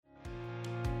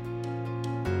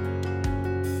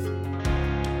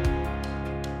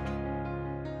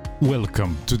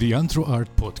Welcome to the Anthro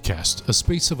Art Podcast, a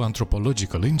space of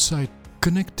anthropological insight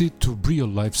connected to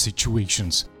real-life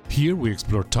situations. Here we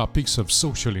explore topics of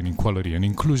social inequality and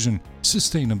inclusion,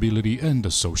 sustainability, and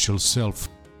the social self.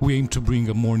 We aim to bring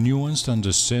a more nuanced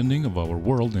understanding of our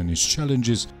world and its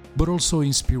challenges, but also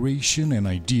inspiration and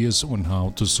ideas on how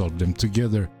to solve them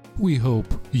together. We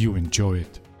hope you enjoy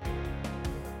it.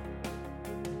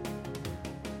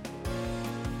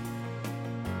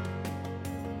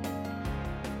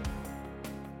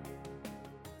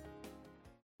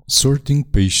 Sorting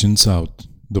patients out.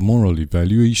 The moral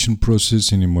evaluation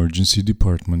process in emergency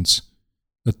departments.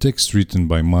 A text written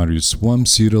by Marius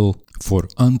Wamsiedel for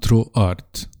Anthro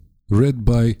Art. Read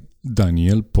by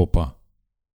Daniel Popa.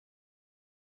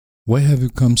 "Why have you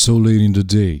come so late in the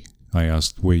day?" I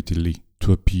asked weightily,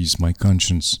 to appease my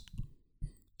conscience.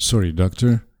 "Sorry,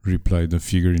 doctor," replied the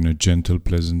figure in a gentle,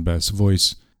 pleasant bass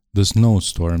voice. "The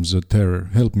snowstorm's a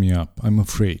terror. Help me up, I'm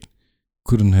afraid."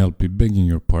 "Couldn't help it, begging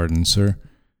your pardon, sir."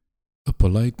 A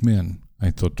polite man, I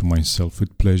thought to myself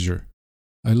with pleasure.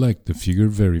 I liked the figure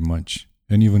very much,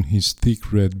 and even his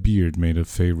thick red beard made a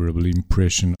favorable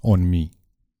impression on me.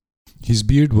 His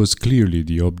beard was clearly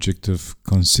the object of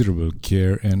considerable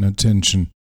care and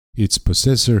attention. Its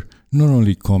possessor not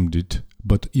only combed it,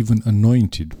 but even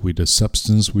anointed with a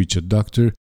substance which a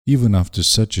doctor, even after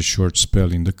such a short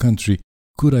spell in the country,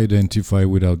 could identify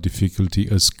without difficulty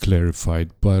as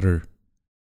clarified butter.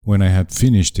 When I had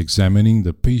finished examining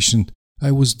the patient,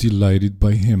 I was delighted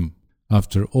by him.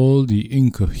 After all the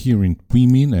incoherent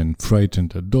women and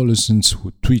frightened adolescents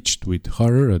who twitched with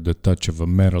horror at the touch of a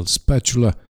metal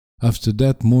spatula, after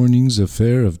that morning's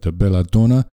affair of the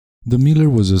belladonna, the miller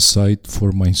was a sight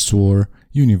for my sore,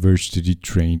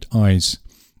 university-trained eyes.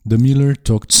 The miller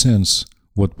talked sense.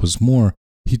 What was more,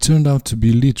 he turned out to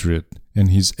be literate,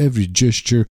 and his every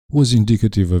gesture was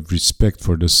indicative of respect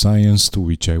for the science to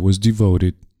which I was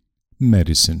devoted.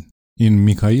 Medicine. In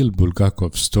Mikhail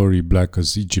Bulgakov's story Black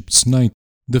as Egypt's Night,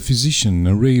 the physician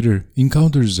narrator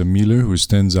encounters a miller who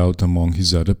stands out among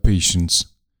his other patients.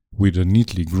 With a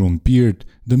neatly groomed beard,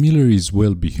 the miller is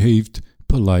well behaved,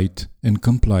 polite, and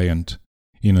compliant.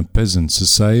 In a peasant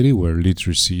society where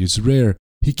literacy is rare,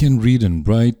 he can read and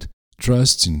write,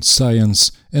 trusts in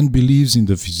science, and believes in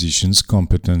the physician's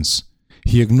competence.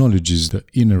 He acknowledges the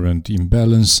inherent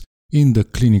imbalance in the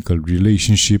clinical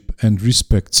relationship and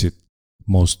respects it.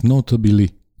 Most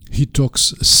notably, he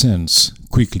talks sense,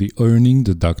 quickly earning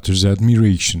the doctor's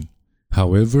admiration.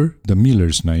 However, the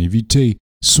miller's naivete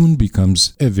soon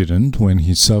becomes evident when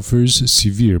he suffers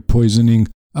severe poisoning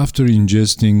after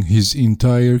ingesting his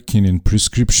entire quinine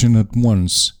prescription at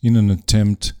once in an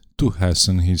attempt to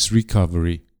hasten his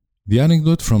recovery. The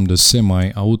anecdote from the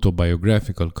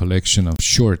semi-autobiographical collection of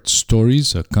short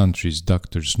stories, A Country's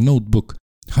Doctor's Notebook,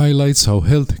 highlights how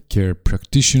healthcare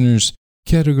practitioners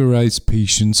categorize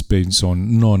patients based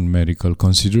on non-medical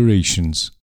considerations.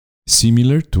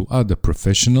 Similar to other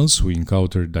professionals who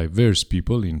encounter diverse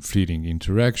people in fleeting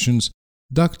interactions,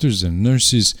 doctors and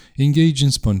nurses engage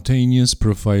in spontaneous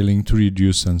profiling to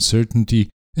reduce uncertainty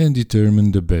and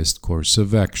determine the best course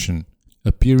of action.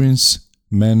 Appearance,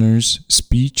 manners,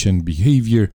 speech, and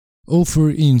behavior offer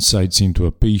insights into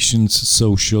a patient's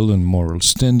social and moral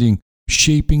standing,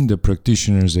 shaping the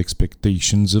practitioner's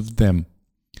expectations of them.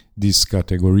 This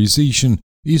categorization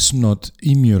is not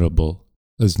immutable.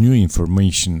 As new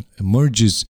information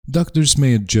emerges, doctors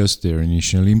may adjust their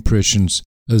initial impressions,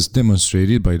 as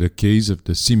demonstrated by the case of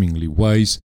the seemingly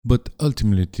wise but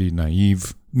ultimately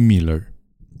naive miller.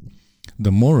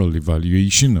 The moral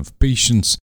evaluation of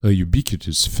patients, a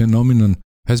ubiquitous phenomenon,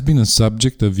 has been a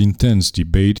subject of intense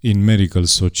debate in medical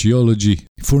sociology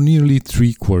for nearly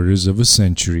 3/4 of a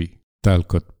century.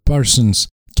 Talcott Parsons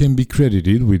can be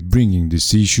credited with bringing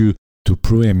this issue to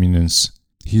proeminence.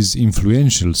 His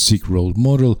influential Sikh role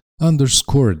model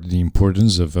underscored the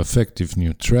importance of affective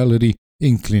neutrality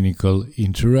in clinical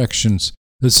interactions,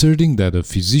 asserting that a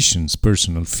physician's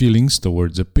personal feelings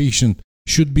towards a patient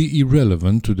should be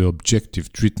irrelevant to the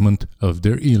objective treatment of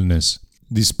their illness.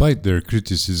 Despite their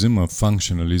criticism of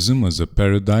functionalism as a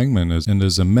paradigm and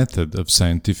as a method of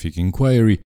scientific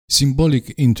inquiry,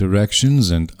 symbolic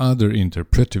interactions and other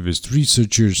interpretivist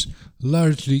researchers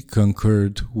largely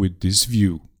concurred with this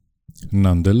view.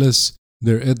 Nonetheless,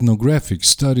 their ethnographic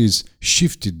studies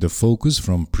shifted the focus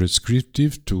from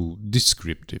prescriptive to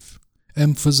descriptive,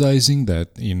 emphasizing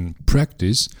that, in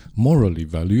practice, moral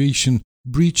evaluation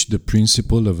breached the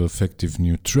principle of affective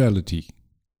neutrality,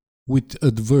 with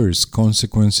adverse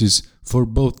consequences for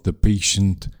both the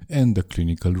patient and the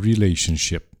clinical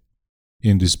relationship.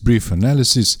 In this brief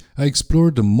analysis, I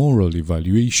explored the moral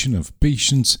evaluation of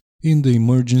patients in the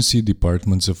emergency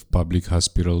departments of public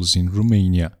hospitals in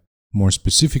Romania. More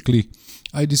specifically,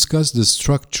 I discuss the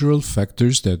structural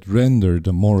factors that render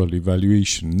the moral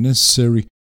evaluation necessary,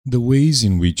 the ways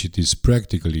in which it is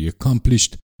practically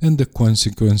accomplished, and the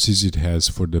consequences it has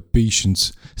for the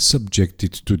patients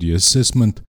subjected to the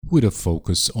assessment, with a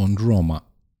focus on Roma.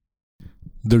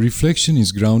 The reflection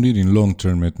is grounded in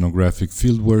long-term ethnographic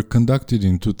fieldwork conducted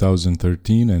in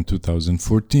 2013 and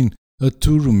 2014 at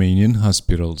two Romanian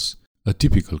hospitals, a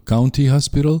typical county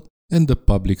hospital and a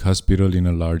public hospital in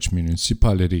a large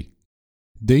municipality.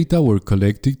 Data were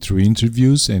collected through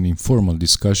interviews and informal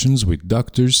discussions with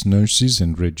doctors, nurses,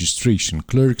 and registration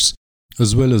clerks,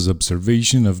 as well as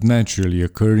observation of naturally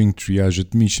occurring triage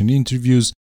admission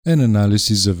interviews and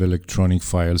analysis of electronic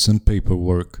files and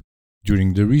paperwork.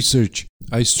 During the research,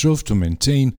 I strove to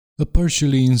maintain a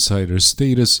partially insider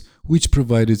status which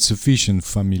provided sufficient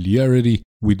familiarity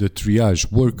with the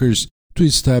triage workers to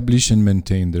establish and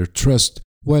maintain their trust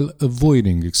while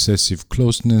avoiding excessive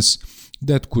closeness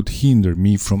that could hinder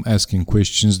me from asking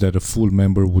questions that a full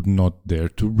member would not dare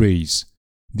to raise.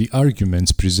 The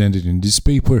arguments presented in this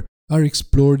paper are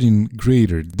explored in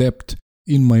greater depth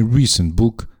in my recent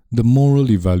book, The Moral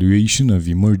Evaluation of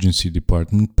Emergency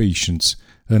Department Patients,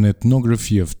 an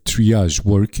ethnography of triage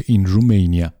work in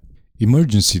Romania.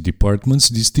 Emergency departments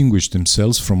distinguish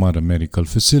themselves from other medical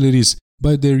facilities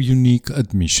by their unique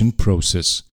admission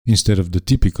process. Instead of the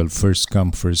typical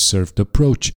first-come, first-served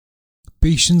approach,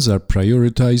 patients are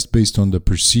prioritized based on the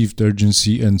perceived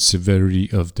urgency and severity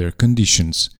of their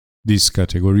conditions. This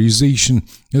categorization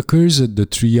occurs at the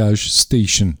triage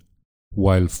station.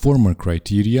 While formal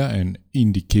criteria and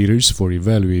indicators for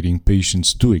evaluating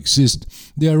patients do exist,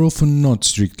 they are often not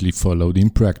strictly followed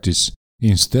in practice.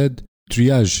 Instead,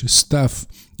 triage staff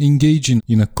engage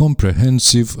in a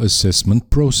comprehensive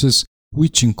assessment process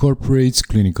which incorporates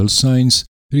clinical signs,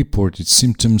 reported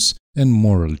symptoms, and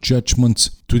moral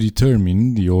judgments to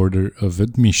determine the order of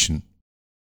admission.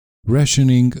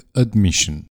 Rationing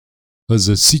admission. As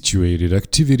a situated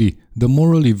activity, the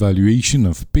moral evaluation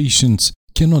of patients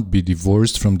cannot be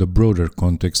divorced from the broader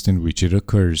context in which it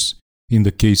occurs. In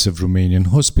the case of Romanian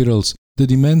hospitals, the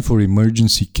demand for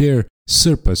emergency care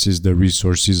surpasses the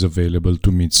resources available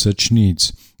to meet such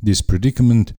needs. This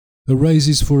predicament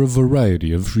arises for a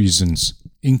variety of reasons,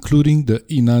 including the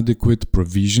inadequate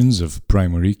provisions of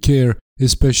primary care,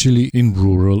 especially in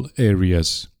rural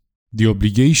areas. The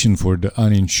obligation for the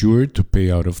uninsured to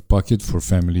pay out of pocket for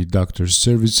family doctor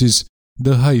services,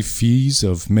 the high fees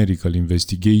of medical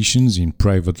investigations in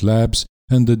private labs,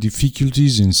 and the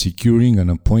difficulties in securing an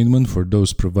appointment for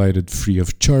those provided free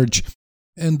of charge,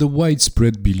 and the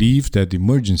widespread belief that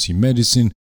emergency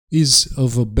medicine is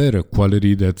of a better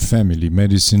quality than family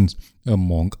medicine,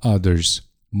 among others.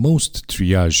 Most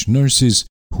triage nurses,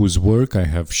 whose work I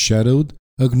have shadowed,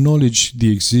 acknowledge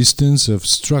the existence of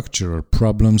structural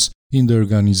problems in the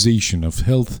organization of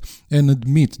health and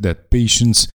admit that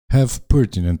patients have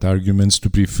pertinent arguments to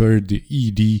prefer the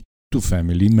ED to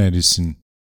family medicine.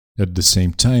 At the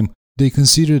same time, they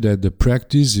consider that the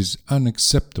practice is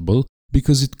unacceptable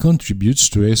because it contributes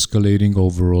to escalating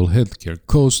overall healthcare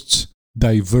costs,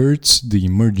 diverts the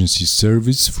emergency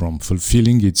service from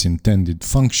fulfilling its intended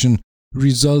function,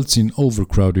 results in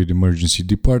overcrowded emergency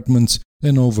departments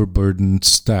and overburdened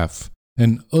staff,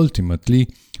 and ultimately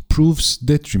proves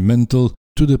detrimental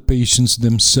to the patients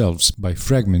themselves by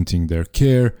fragmenting their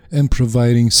care and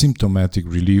providing symptomatic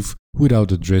relief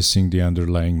without addressing the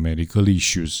underlying medical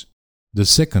issues. The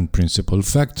second principal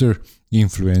factor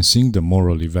influencing the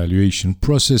moral evaluation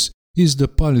process is the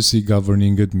policy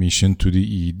governing admission to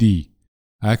the ED.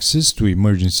 Access to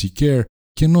emergency care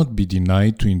cannot be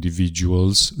denied to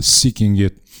individuals seeking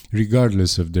it,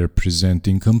 regardless of their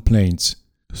presenting complaints.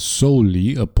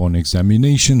 Solely upon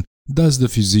examination does the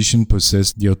physician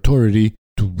possess the authority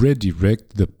to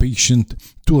redirect the patient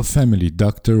to a family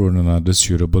doctor or another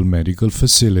suitable medical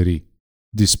facility.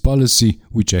 This policy,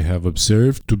 which I have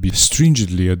observed to be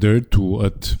stringently adhered to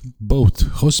at both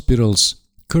hospitals,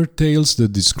 curtails the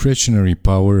discretionary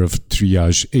power of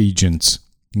triage agents.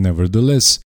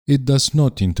 Nevertheless, it does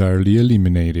not entirely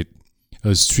eliminate it.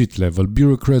 As street-level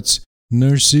bureaucrats,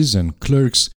 nurses and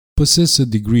clerks possess a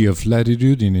degree of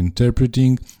latitude in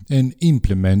interpreting and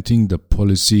implementing the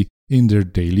policy in their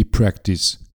daily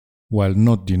practice. While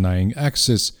not denying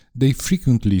access, they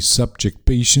frequently subject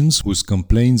patients whose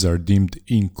complaints are deemed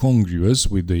incongruous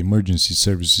with the emergency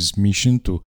services mission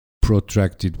to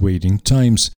protracted waiting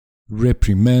times,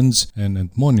 reprimands, and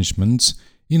admonishments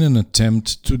in an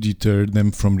attempt to deter them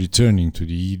from returning to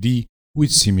the ED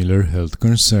with similar health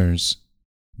concerns.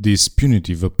 This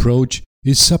punitive approach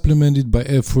is supplemented by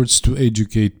efforts to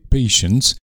educate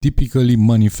patients typically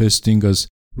manifesting as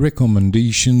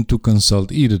recommendation to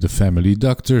consult either the family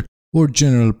doctor or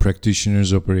general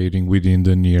practitioners operating within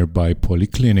the nearby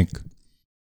polyclinic.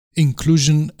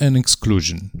 Inclusion and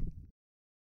exclusion.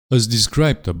 As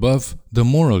described above, the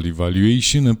moral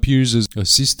evaluation appears as a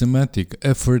systematic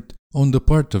effort on the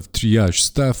part of triage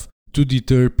staff to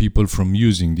deter people from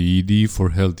using the ED for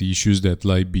health issues that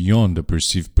lie beyond the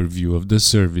perceived purview of the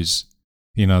service.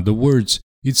 In other words,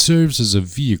 it serves as a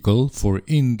vehicle for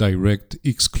indirect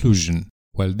exclusion.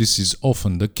 While this is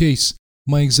often the case,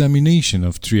 my examination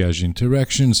of triage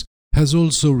interactions has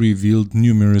also revealed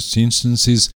numerous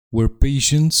instances where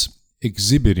patients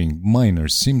exhibiting minor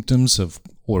symptoms of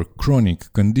or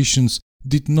chronic conditions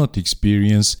did not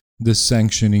experience the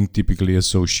sanctioning typically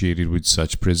associated with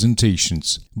such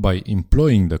presentations. By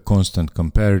employing the constant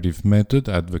comparative method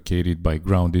advocated by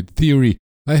grounded theory,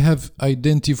 I have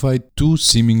identified two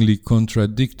seemingly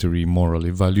contradictory moral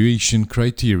evaluation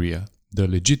criteria: the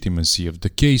legitimacy of the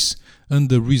case and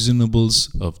the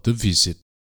reasonableness of the visit.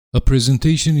 A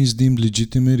presentation is deemed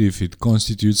legitimate if it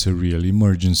constitutes a real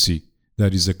emergency,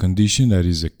 that is, a condition that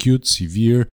is acute,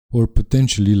 severe, or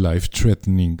potentially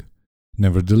life-threatening.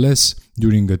 Nevertheless,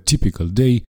 during a typical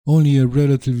day, only a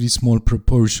relatively small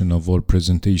proportion of all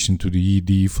presentation to the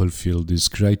ED fulfill this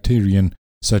criterion,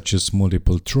 such as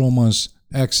multiple traumas,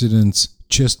 accidents,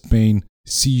 chest pain,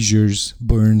 seizures,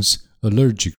 burns,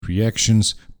 allergic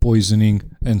reactions, poisoning,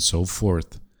 and so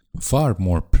forth. Far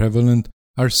more prevalent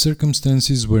are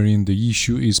circumstances wherein the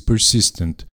issue is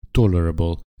persistent,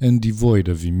 tolerable, and devoid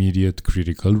of immediate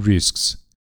critical risks.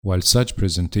 While such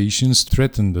presentations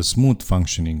threaten the smooth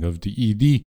functioning of the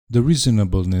ED, the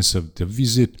reasonableness of the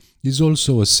visit is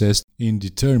also assessed in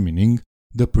determining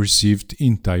the perceived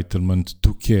entitlement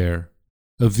to care.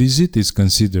 A visit is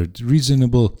considered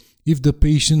reasonable if the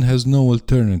patient has no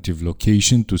alternative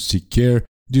location to seek care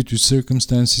due to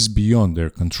circumstances beyond their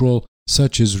control,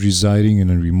 such as residing in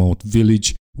a remote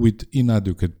village with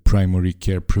inadequate primary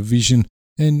care provision,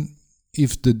 and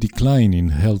if the decline in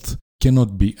health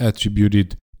cannot be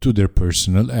attributed to their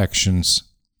personal actions.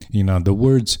 In other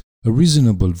words, a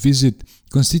reasonable visit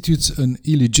constitutes an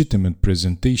illegitimate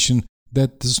presentation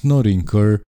that does not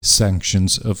incur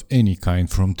sanctions of any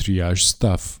kind from triage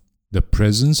staff. The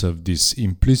presence of this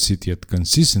implicit yet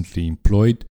consistently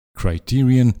employed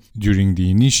criterion during the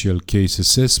initial case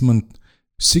assessment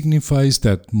signifies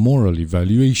that moral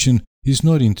evaluation is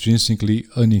not intrinsically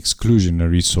an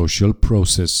exclusionary social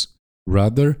process.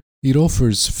 Rather, it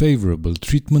offers favorable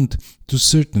treatment to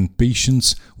certain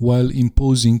patients while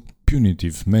imposing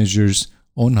punitive measures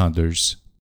on others.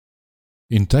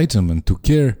 Entitlement to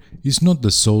care is not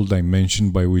the sole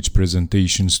dimension by which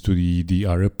presentations to the ED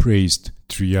are appraised.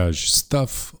 Triage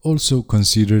staff also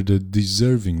consider the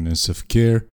deservingness of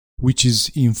care, which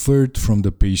is inferred from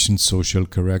the patient's social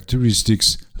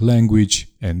characteristics, language,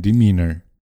 and demeanor.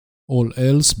 All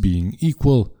else being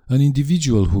equal, an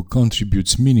individual who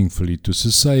contributes meaningfully to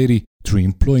society through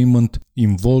employment,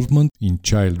 involvement in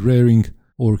child rearing,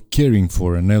 or caring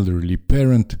for an elderly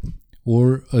parent,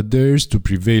 or adheres to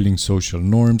prevailing social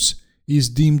norms, is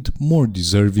deemed more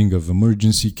deserving of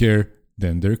emergency care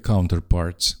than their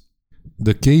counterparts.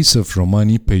 The case of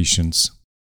Romani patients.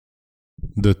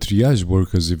 The triage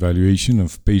worker's evaluation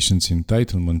of patients'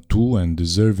 entitlement to and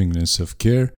deservingness of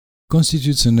care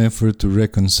constitutes an effort to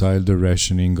reconcile the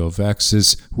rationing of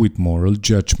access with moral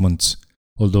judgments.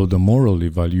 Although the moral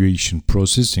evaluation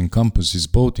process encompasses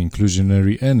both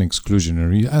inclusionary and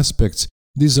exclusionary aspects,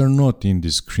 these are not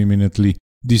indiscriminately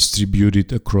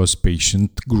distributed across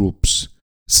patient groups.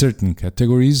 Certain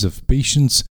categories of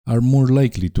patients are more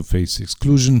likely to face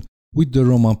exclusion, with the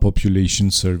Roma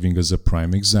population serving as a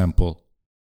prime example.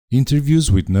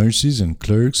 Interviews with nurses and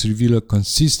clerks reveal a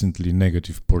consistently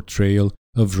negative portrayal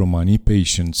of Romani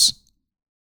patients.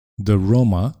 The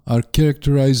Roma are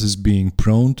characterized as being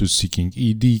prone to seeking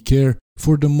ED care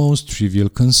for the most trivial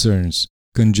concerns,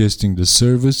 congesting the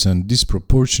service and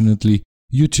disproportionately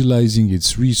utilizing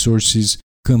its resources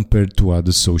compared to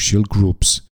other social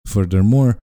groups.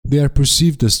 Furthermore, they are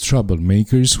perceived as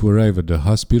troublemakers who arrive at the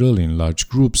hospital in large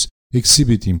groups,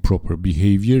 exhibit improper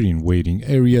behavior in waiting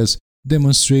areas,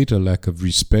 demonstrate a lack of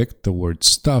respect towards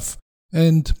staff,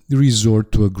 and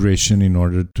resort to aggression in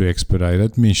order to expedite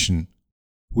admission.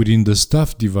 Within the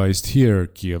staff-devised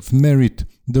hierarchy of merit,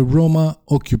 the Roma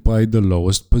occupy the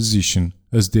lowest position,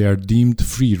 as they are deemed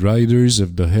free riders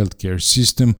of the healthcare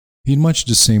system in much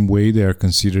the same way they are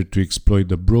considered to exploit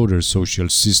the broader social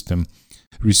system,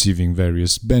 receiving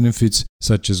various benefits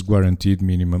such as guaranteed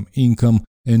minimum income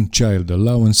and child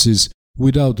allowances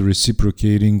without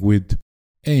reciprocating with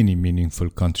any meaningful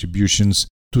contributions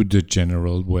to the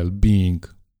general well-being.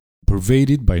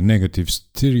 Pervaded by negative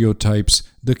stereotypes,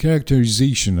 the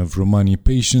characterization of Romani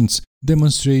patients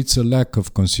demonstrates a lack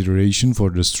of consideration for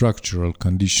the structural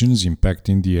conditions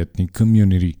impacting the ethnic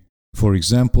community. For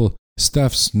example,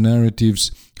 staff's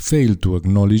narratives fail to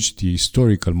acknowledge the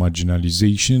historical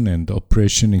marginalization and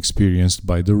oppression experienced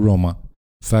by the Roma.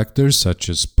 Factors such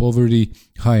as poverty,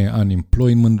 high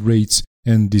unemployment rates,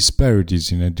 and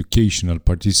disparities in educational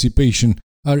participation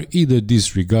are either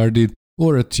disregarded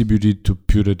or attributed to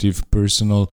putative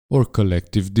personal or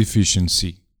collective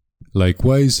deficiency.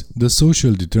 Likewise, the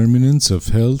social determinants of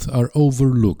health are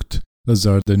overlooked, as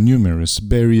are the numerous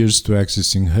barriers to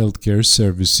accessing healthcare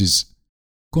services.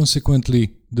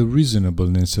 Consequently, the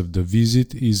reasonableness of the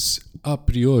visit is a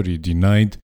priori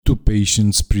denied to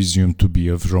patients presumed to be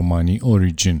of Romani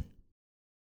origin.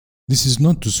 This is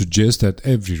not to suggest that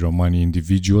every Romani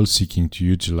individual seeking to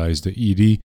utilize the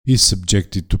ED is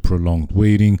subjected to prolonged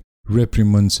waiting,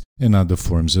 reprimands, and other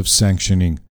forms of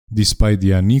sanctioning. Despite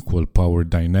the unequal power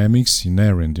dynamics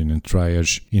inherent in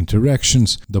triage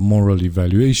interactions, the moral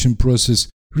evaluation process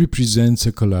represents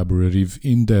a collaborative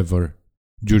endeavor.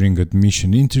 During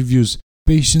admission interviews,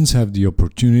 patients have the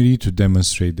opportunity to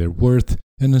demonstrate their worth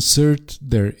and assert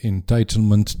their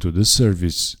entitlement to the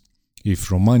service. If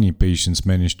Romani patients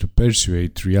manage to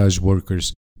persuade triage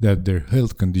workers that their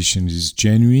health condition is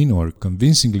genuine or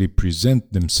convincingly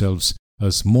present themselves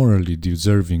as morally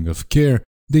deserving of care,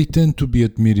 they tend to be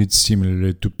admitted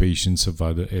similarly to patients of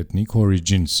other ethnic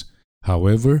origins.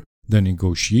 However, the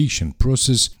negotiation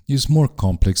process is more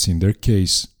complex in their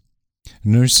case.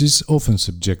 Nurses often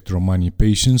subject Romani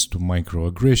patients to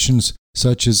microaggressions,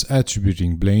 such as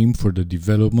attributing blame for the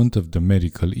development of the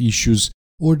medical issues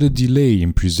or the delay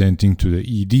in presenting to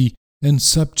the ED, and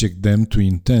subject them to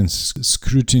intense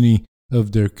scrutiny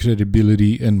of their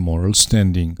credibility and moral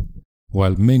standing.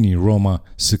 While many Roma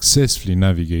successfully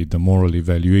navigate the moral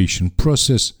evaluation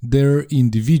process, their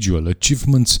individual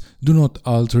achievements do not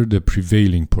alter the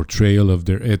prevailing portrayal of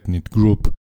their ethnic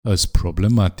group as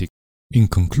problematic. In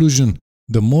conclusion,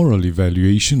 the moral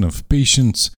evaluation of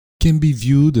patients can be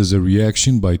viewed as a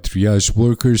reaction by triage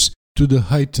workers to the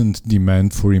heightened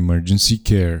demand for emergency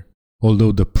care.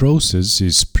 Although the process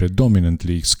is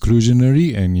predominantly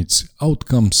exclusionary and its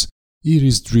outcomes, it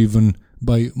is driven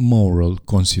by moral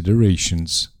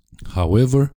considerations.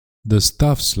 However, the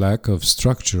staff's lack of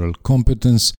structural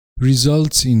competence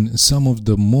results in some of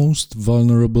the most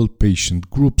vulnerable patient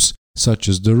groups, such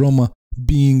as the Roma,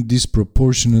 being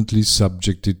disproportionately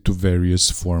subjected to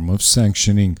various forms of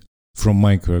sanctioning, from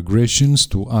microaggressions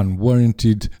to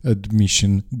unwarranted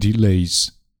admission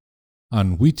delays.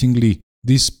 Unwittingly,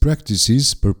 these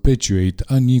practices perpetuate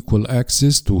unequal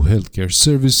access to healthcare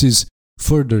services,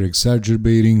 further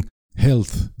exacerbating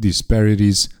health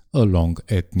disparities along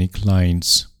ethnic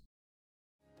lines.